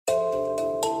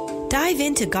Dive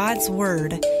into God's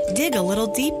Word. Dig a little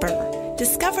deeper.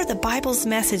 Discover the Bible's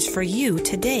message for you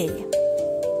today.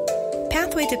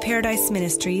 Pathway to Paradise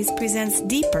Ministries presents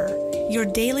Deeper, your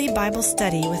daily Bible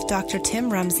study with Dr. Tim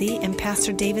Rumsey and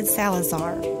Pastor David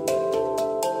Salazar.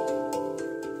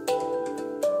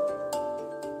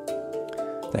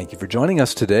 Thank you for joining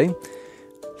us today.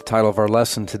 The title of our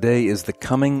lesson today is The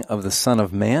Coming of the Son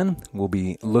of Man. We'll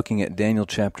be looking at Daniel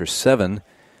chapter 7,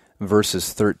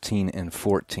 verses 13 and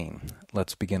 14.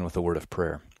 Let's begin with a word of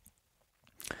prayer.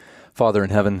 Father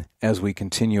in heaven, as we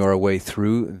continue our way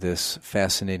through this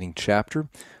fascinating chapter,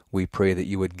 we pray that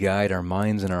you would guide our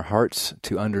minds and our hearts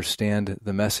to understand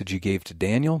the message you gave to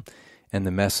Daniel and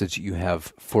the message you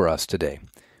have for us today.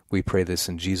 We pray this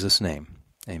in Jesus' name.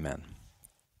 Amen.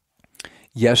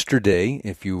 Yesterday,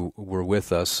 if you were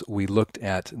with us, we looked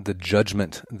at the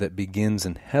judgment that begins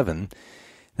in heaven.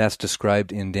 That's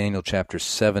described in Daniel chapter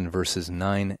 7, verses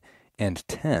 9 and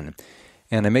 10.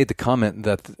 And I made the comment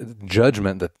that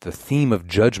the theme of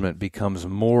judgment becomes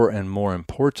more and more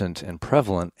important and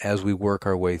prevalent as we work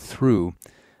our way through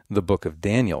the book of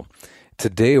Daniel.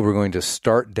 Today we're going to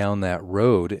start down that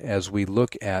road as we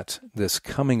look at this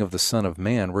coming of the Son of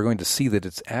Man. We're going to see that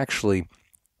it's actually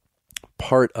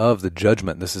part of the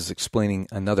judgment. This is explaining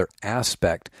another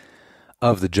aspect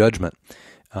of the judgment.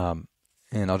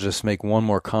 And I'll just make one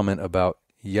more comment about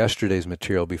yesterday's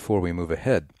material before we move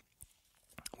ahead.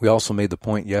 We also made the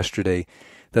point yesterday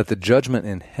that the judgment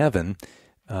in heaven,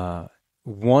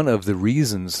 one of the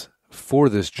reasons for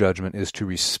this judgment is to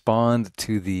respond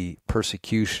to the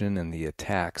persecution and the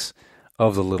attacks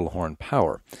of the little horn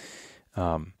power.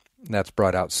 That's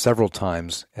brought out several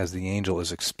times as the angel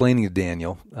is explaining to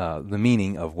Daniel the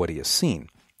meaning of what he has seen.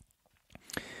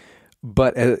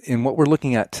 But in what we're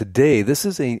looking at today, this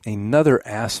is another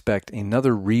aspect,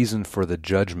 another reason for the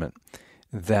judgment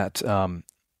that,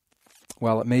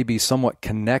 while it may be somewhat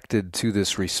connected to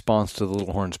this response to the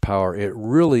little horn's power, it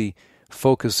really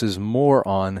focuses more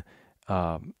on,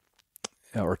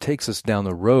 or takes us down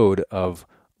the road of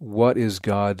what is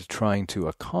God trying to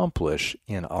accomplish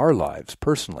in our lives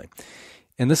personally.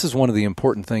 And this is one of the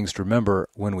important things to remember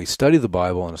when we study the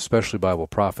Bible, and especially Bible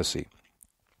prophecy.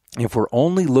 If we're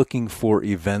only looking for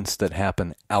events that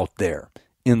happen out there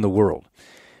in the world,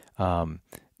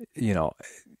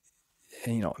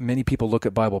 many people look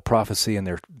at Bible prophecy and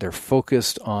they're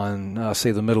focused on,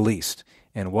 say, the Middle East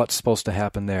and what's supposed to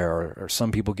happen there, or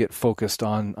some people get focused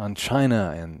on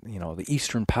China and the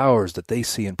Eastern powers that they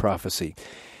see in prophecy.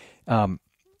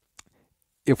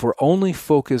 If we're only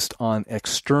focused on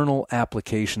external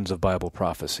applications of Bible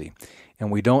prophecy and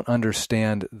we don't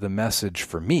understand the message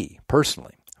for me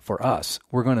personally, for us,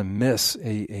 we're going to miss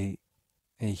a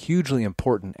hugely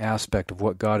important aspect of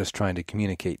what God is trying to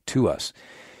communicate to us.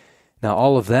 Now,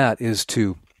 all of that is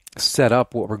to set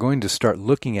up what we're going to start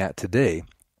looking at today,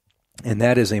 and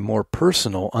that is a more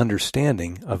personal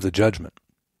understanding of the judgment.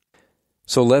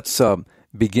 So let's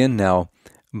begin now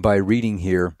by reading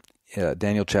here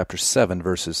Daniel chapter 7,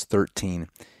 verses 13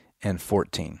 and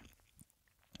 14.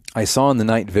 I saw in the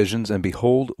night visions, and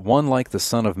behold, one like the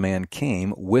Son of Man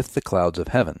came with the clouds of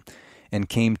heaven, and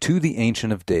came to the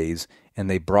Ancient of Days, and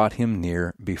they brought him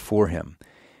near before him.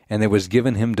 And there was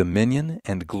given him dominion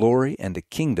and glory and a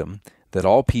kingdom, that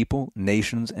all people,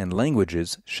 nations, and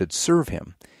languages should serve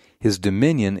him. His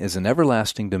dominion is an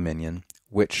everlasting dominion,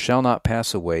 which shall not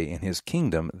pass away, in his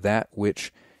kingdom that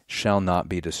which shall not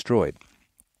be destroyed.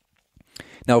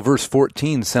 Now, verse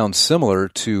 14 sounds similar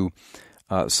to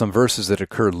some verses that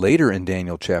occur later in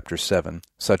Daniel chapter 7,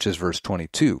 such as verse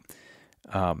 22.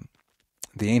 The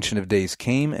Ancient of Days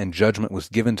came, and judgment was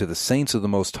given to the saints of the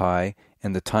Most High,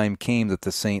 and the time came that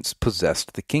the saints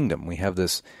possessed the kingdom. We have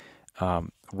this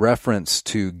reference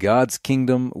to God's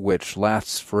kingdom, which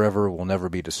lasts forever, will never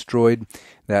be destroyed.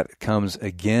 That comes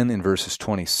again in verses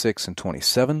 26 and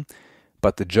 27.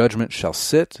 But the judgment shall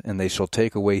sit, and they shall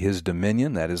take away his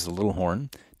dominion, that is the little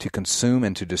horn, to consume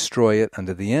and to destroy it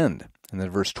unto the end. And then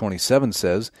verse 27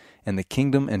 says, And the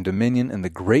kingdom and dominion and the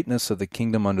greatness of the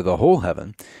kingdom under the whole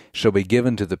heaven shall be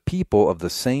given to the people of the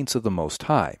saints of the Most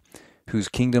High, whose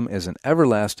kingdom is an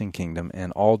everlasting kingdom,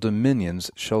 and all dominions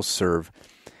shall serve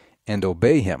and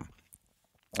obey him.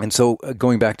 And so,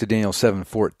 going back to Daniel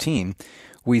 7:14,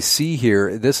 we see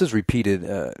here, this is repeated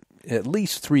at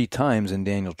least 3 times in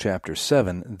Daniel chapter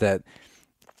 7, that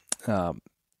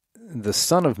the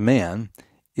Son of Man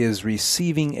is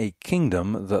receiving a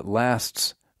kingdom that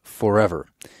lasts forever.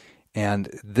 And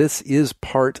this is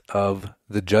part of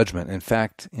the judgment. In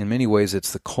fact, in many ways,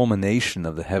 it's the culmination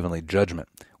of the heavenly judgment,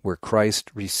 where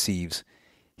Christ receives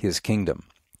his kingdom.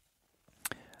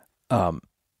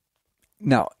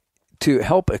 Now, To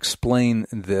help explain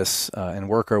this and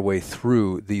work our way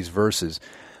through these verses,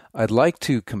 I'd like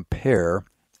to compare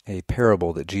a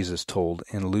parable that Jesus told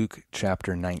in Luke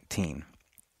chapter 19.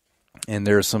 And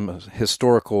there's some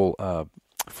historical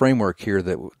framework here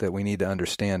that we need to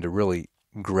understand to really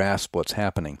grasp what's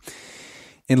happening.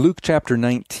 In Luke chapter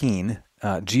 19,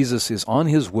 Jesus is on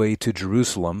his way to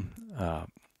Jerusalem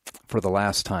for the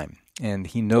last time. And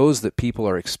he knows that people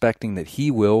are expecting that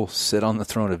he will sit on the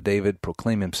throne of David,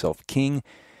 proclaim himself king.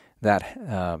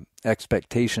 That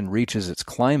expectation reaches its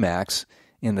climax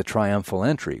in the triumphal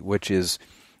entry, which is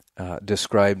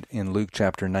described in Luke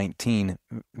chapter 19,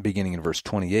 beginning in verse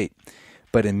 28.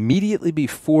 But immediately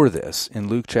before this, in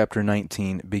Luke chapter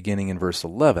 19, beginning in verse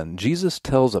 11, Jesus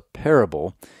tells a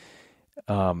parable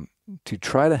to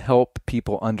try to help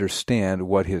people understand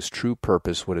what his true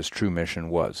purpose, what his true mission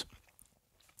was.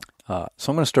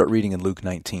 So I'm going to start reading in Luke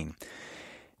 19,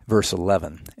 verse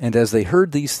 11. And as they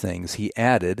heard these things, he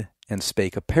added and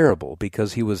spake a parable,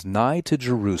 because he was nigh to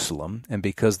Jerusalem, and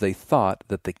because they thought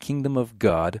that the kingdom of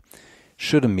God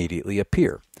should immediately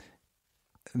appear.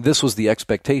 This was the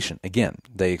expectation. Again,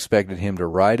 they expected him to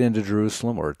ride into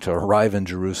Jerusalem, or to arrive in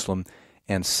Jerusalem,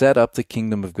 and set up the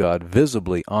kingdom of God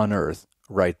visibly on earth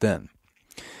right then.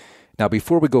 Now,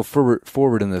 before we go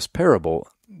forward in this parable,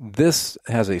 this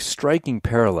has a striking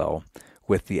parallel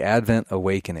with the Advent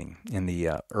awakening in the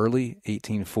early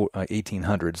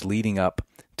 1800s leading up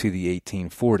to the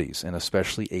 1840s, and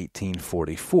especially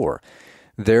 1844.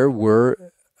 There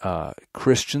were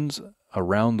Christians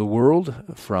around the world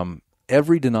from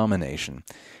every denomination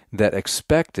that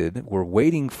were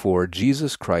waiting for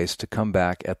Jesus Christ to come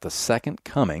back at the second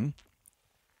coming,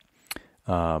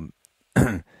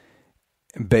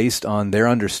 based on their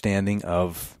understanding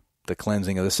of the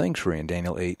cleansing of the sanctuary in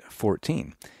Daniel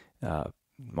 8:14.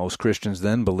 Most Christians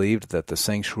then believed that the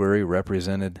sanctuary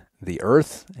represented the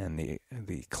earth, and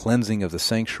the cleansing of the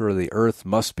sanctuary of the earth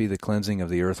must be the cleansing of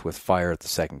the earth with fire at the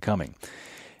second coming.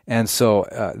 And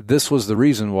so this was the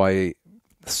reason why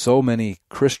so many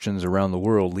Christians around the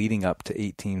world leading up to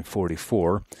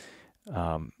 1844,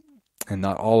 and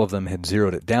not all of them had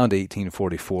zeroed it down to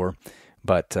 1844,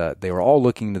 but they were all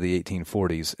looking to the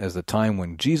 1840s as the time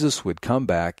when Jesus would come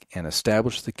back and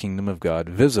establish the kingdom of God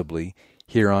visibly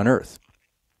here on earth.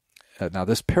 Now,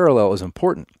 this parallel is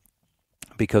important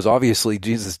because obviously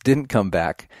Jesus didn't come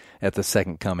back at the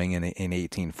second coming in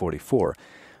 1844,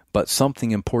 but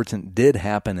something important did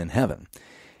happen in heaven.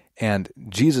 And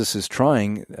Jesus is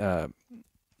trying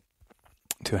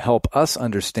to help us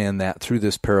understand that through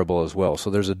this parable as well. So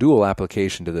there's a dual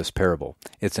application to this parable.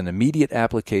 It's an immediate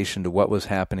application to what was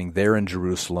happening there in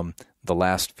Jerusalem the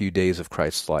last few days of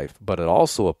Christ's life, but it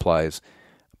also applies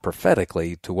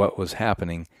prophetically to what was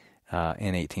happening in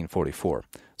 1844.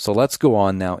 So let's go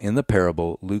on now in the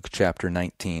parable, Luke chapter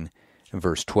 19,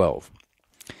 verse 12.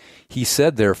 He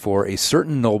said, therefore, a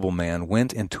certain nobleman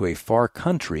went into a far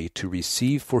country to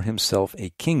receive for himself a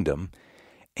kingdom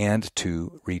and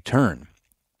to return.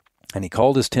 And he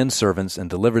called his 10 servants and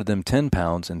delivered them 10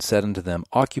 pounds and said unto them,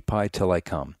 Occupy till I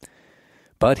come.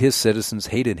 But his citizens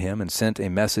hated him and sent a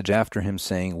message after him,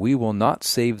 saying, We will not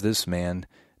have this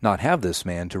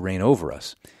man to reign over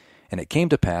us. And it came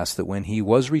to pass that when he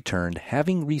was returned,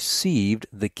 having received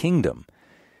the kingdom,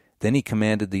 then he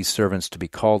commanded these servants to be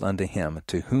called unto him,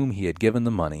 to whom he had given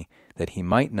the money, that he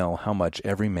might know how much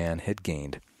every man had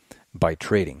gained by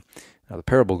trading. Now the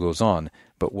parable goes on,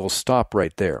 but we'll stop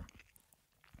right there.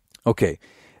 Okay,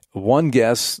 one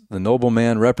guess, the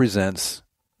nobleman represents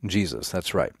Jesus.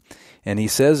 That's right. And he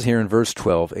says here in verse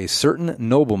 12, a certain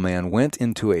nobleman went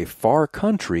into a far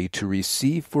country to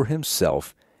receive for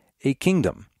himself a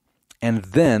kingdom, and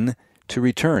then to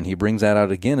return. He brings that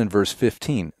out again in verse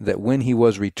 15, that when he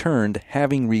was returned,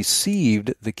 having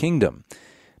received the kingdom.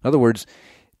 In other words,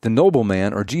 the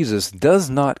nobleman, or Jesus,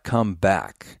 does not come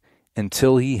back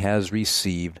until he has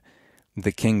received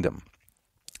the kingdom.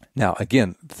 Now,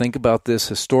 again, think about this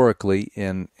historically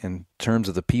in terms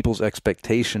of the people's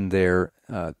expectation there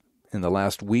in the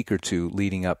last week or two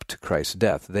leading up to Christ's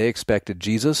death. They expected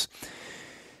Jesus,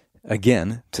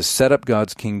 again, to set up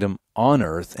God's kingdom on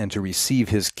earth and to receive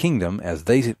his kingdom as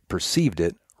they perceived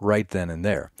it right then and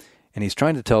there. And he's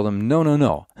trying to tell them,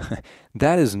 no.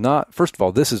 That is not, first of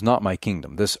all, this is not my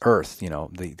kingdom, this earth,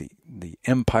 the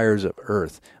empires of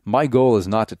earth. My goal is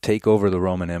not to take over the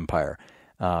Roman Empire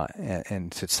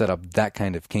and to set up that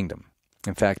kind of kingdom.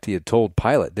 In fact, he had told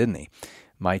Pilate, didn't he?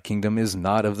 My kingdom is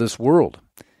not of this world.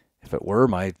 If it were,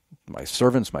 my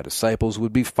servants, my disciples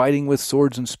would be fighting with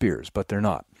swords and spears, but they're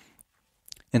not.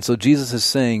 And so Jesus is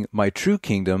saying, my true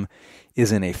kingdom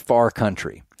is in a far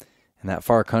country. And that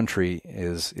far country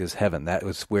is heaven. That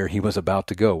was where he was about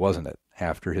to go, wasn't it,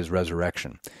 after his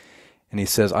resurrection? And he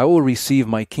says, I will receive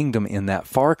my kingdom in that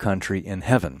far country in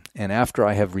heaven, and after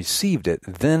I have received it,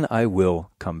 then I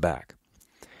will come back.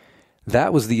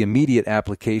 That was the immediate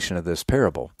application of this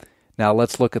parable. Now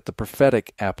let's look at the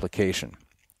prophetic application.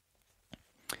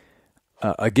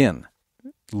 Again,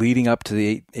 leading up to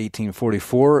the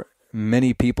 1844,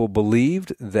 many people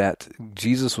believed that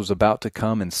Jesus was about to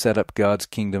come and set up God's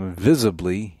kingdom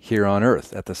visibly here on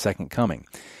earth at the second coming.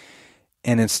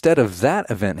 And instead of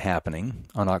that event happening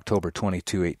on October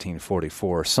 22,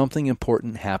 1844, something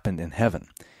important happened in heaven.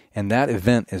 And that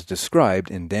event is described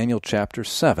in Daniel chapter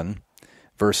 7,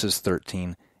 verses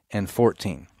 13 and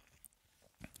 14.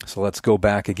 So let's go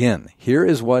back again. Here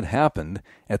is what happened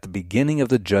at the beginning of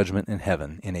the judgment in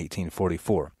heaven in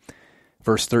 1844.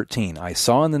 Verse 13, I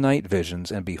saw in the night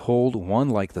visions, and behold, one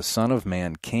like the Son of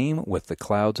Man came with the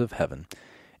clouds of heaven,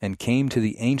 and came to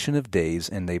the Ancient of Days,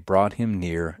 and they brought him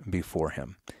near before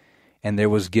him. And there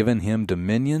was given him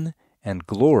dominion and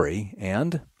glory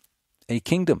and a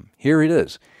kingdom. Here it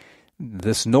is.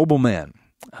 This noble man,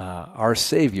 our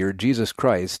Savior, Jesus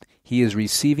Christ, he is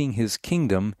receiving his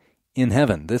kingdom in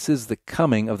heaven. This is the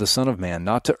coming of the Son of Man,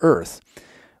 not to earth,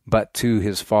 but to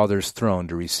his Father's throne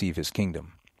to receive his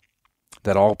kingdom.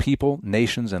 That all people,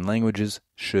 nations, and languages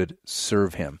should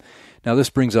serve him. Now this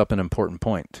brings up an important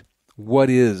point. What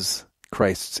is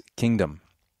Christ's kingdom?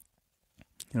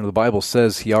 The Bible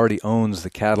says he already owns the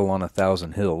cattle on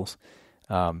 1,000 hills.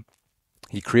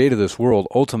 He created this world.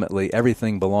 Ultimately,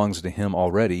 everything belongs to him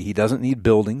already. He doesn't need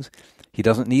buildings. He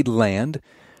doesn't need land.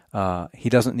 He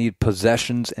doesn't need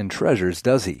possessions and treasures,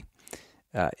 does he?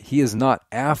 He is not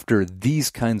after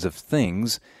these kinds of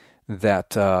things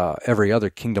that every other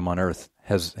kingdom on earth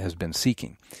has been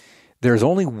seeking. There's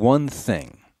only one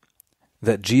thing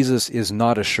that Jesus is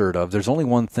not assured of. There's only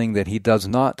one thing that he does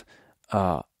not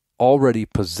already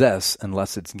possess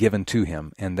unless it's given to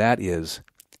him, and that is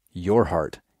your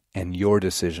heart and your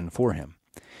decision for him.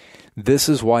 This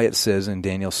is why it says in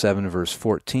Daniel 7, verse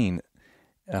 14,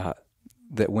 that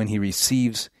when he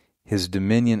receives his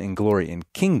dominion and glory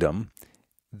and kingdom,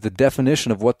 the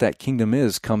definition of what that kingdom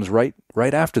is comes right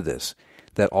after this,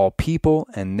 that all people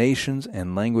and nations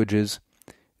and languages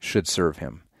should serve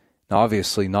him. Now,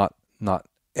 obviously, not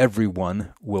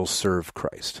everyone will serve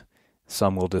Christ.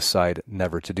 Some will decide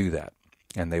never to do that,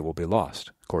 and they will be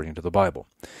lost, according to the Bible.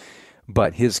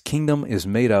 But his kingdom is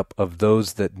made up of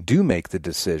those that do make the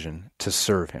decision to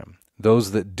serve him,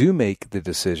 those that do make the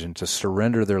decision to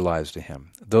surrender their lives to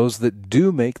him, those that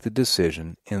do make the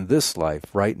decision in this life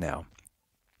right now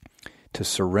to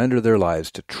surrender their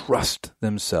lives, to trust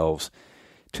themselves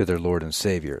to their Lord and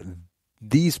Savior.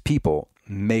 These people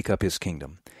make up his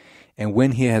kingdom. And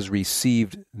when he has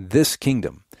received this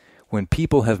kingdom, when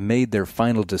people have made their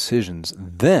final decisions,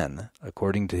 then,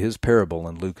 according to his parable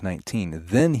in Luke 19,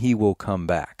 then he will come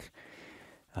back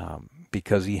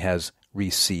because he has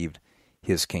received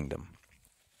his kingdom.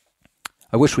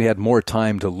 I wish we had more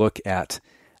time to look at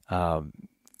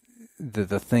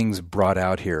the things brought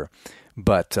out here,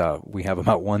 but we have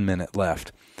about 1 minute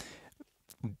left.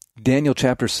 Daniel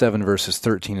chapter 7, verses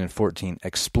 13 and 14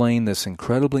 explain this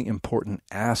incredibly important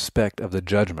aspect of the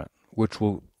judgment, which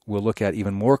we'll look at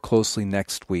even more closely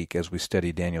next week as we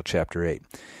study Daniel chapter 8.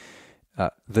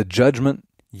 The judgment,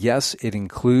 yes, it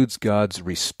includes God's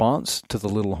response to the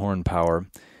little horn power,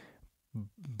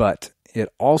 but it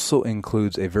also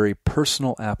includes a very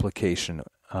personal application.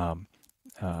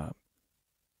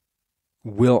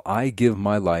 Will I give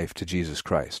my life to Jesus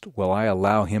Christ? Will I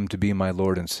allow him to be my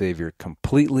Lord and Savior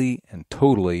completely and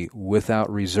totally without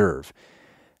reserve?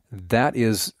 That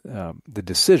is the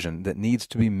decision that needs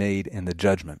to be made in the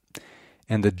judgment.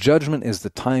 And the judgment is the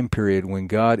time period when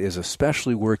God is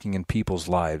especially working in people's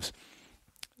lives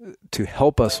to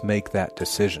help us make that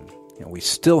decision. We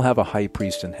still have a high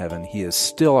priest in heaven. He is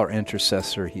still our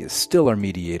intercessor. He is still our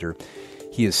mediator.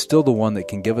 He is still the one that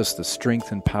can give us the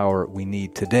strength and power we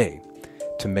need today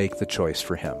to make the choice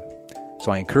for him.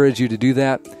 So I encourage you to do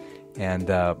that, and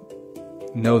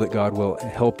know that God will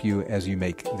help you as you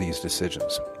make these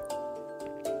decisions.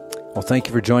 Well, thank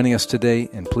you for joining us today,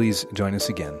 and please join us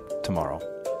again tomorrow.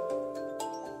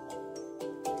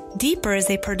 Deeper is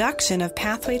a production of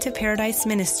Pathway to Paradise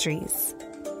Ministries.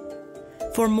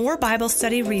 For more Bible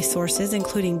study resources,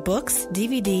 including books,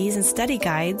 DVDs, and study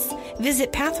guides,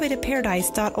 visit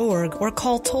pathwaytoparadise.org or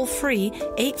call toll-free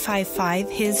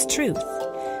 855-HIS-TRUTH.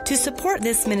 To support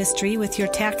this ministry with your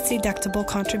tax-deductible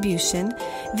contribution,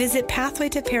 visit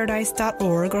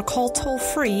pathwaytoparadise.org or call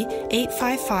toll-free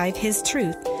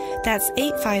 855-HIS-TRUTH. That's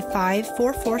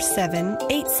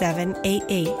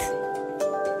 855-447-8788.